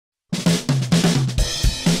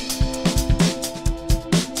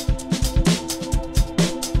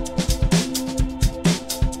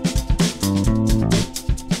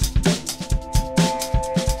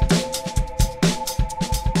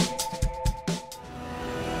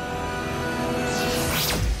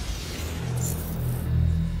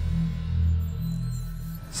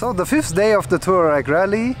So the fifth day of the Tuareg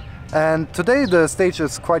Rallye, and today the stage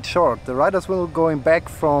is quite short. The riders will going back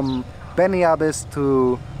from Beni Abbes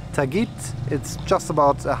to Taghit. It's just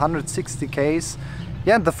about 160 km.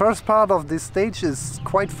 Yeah, and the first part of this stage is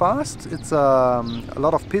quite fast. It's a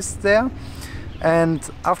lot of pists there. And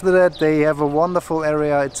after that they have a wonderful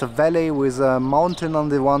area. It's a valley with a mountain on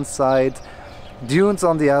the one side, dunes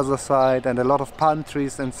on the other side, and a lot of palm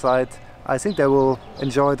trees inside. I think they will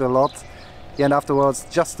enjoy it a lot. Yeah, and afterwards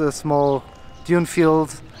just a small dune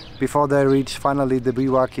field before they reach finally the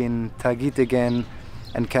bivouac in Taghit again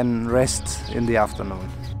and can rest in the afternoon.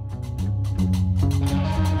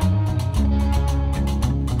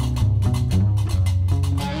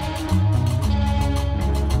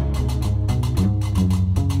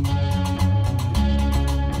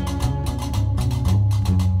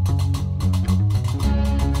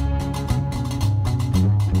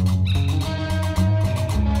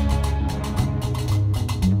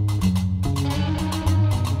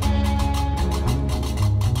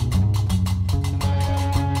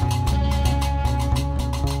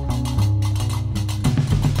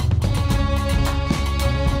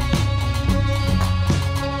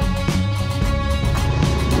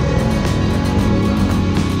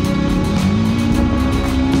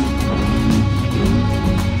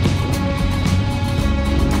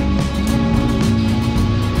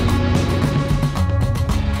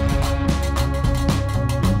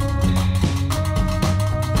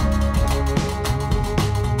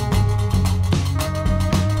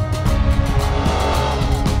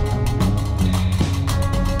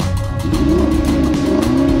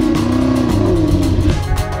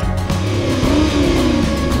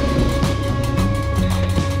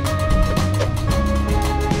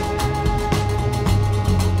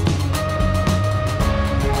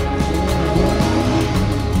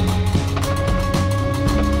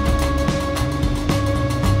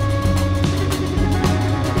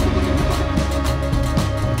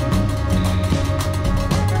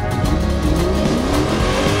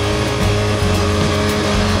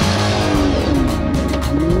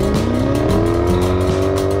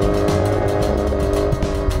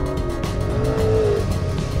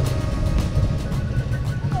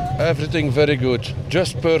 Everything very good,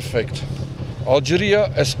 just perfect. Algeria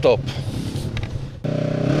is top.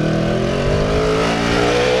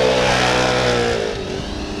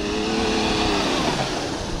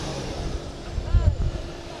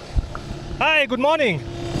 Hi, good morning.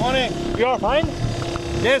 Morning. You are fine?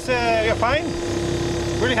 Yes, you're fine.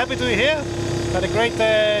 Really happy to be here. Had a great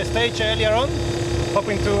stage earlier on.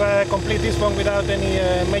 Hoping to complete this one without any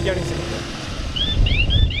major incident.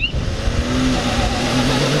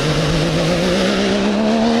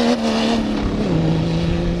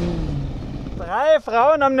 Drei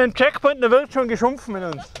Frauen haben den Checkpoint, da wird schon geschumpfen mit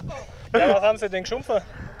uns. Ja, was haben Sie denn geschumpfen?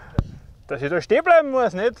 Dass ich da stehen bleiben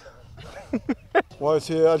muss, nicht? Ouais,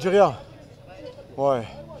 c'est algérien. Ouais.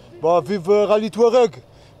 Bah, vive Rallye Tuareg!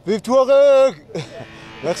 Vive Tuareg!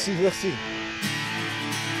 Merci, merci.